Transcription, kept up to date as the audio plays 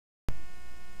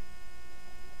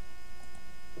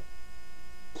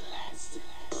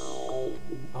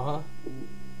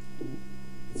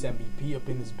It's MVP up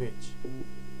in this bitch.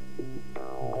 Better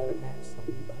ask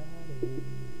somebody.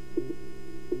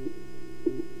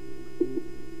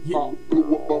 Yeah. I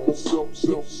blew up by myself,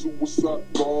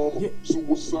 suicide bomb, Yeah.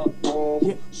 suicide bomb,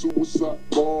 Yeah. suicide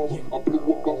bomb. Yeah. I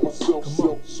blew up by myself,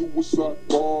 suicide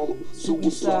bomb,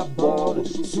 Suicide baller,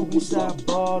 suicide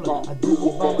baller. I do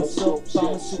it by myself,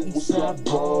 I'm a suicide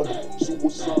baller.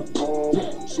 Suicide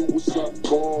bomb, suicide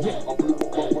bomb. I blew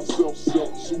up by myself,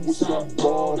 suicide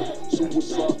bomb,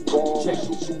 suicide bomb,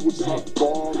 suicide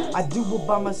bomb. I do it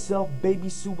by myself, baby,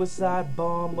 suicide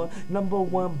bomber.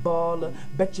 #1 baller,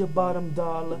 bet your bottom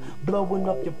dollar. Blowing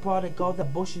up your product, all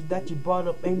that bullshit that you brought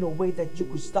up. Ain't no way that you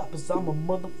could stop us, I'm a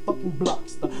motherfucking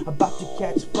blockstar. About to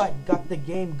catch flight, got the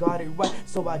game, got it right.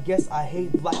 So I guess I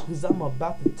hate life, cause I'm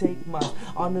about to take mine.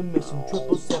 On a mission,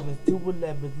 777s,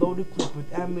 211s, loaded clip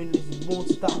with ammunition. Won't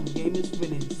stop, the game is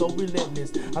finished, so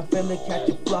relentless. I'm finna catch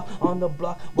a fly on the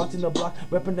block, watching the block,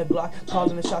 repping the Glock,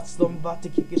 calling the shots, so I'm about to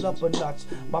kick it up a notch.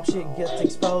 Mob shit gets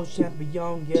exposed,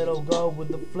 champion, ghetto go with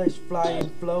the flesh flying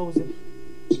flows and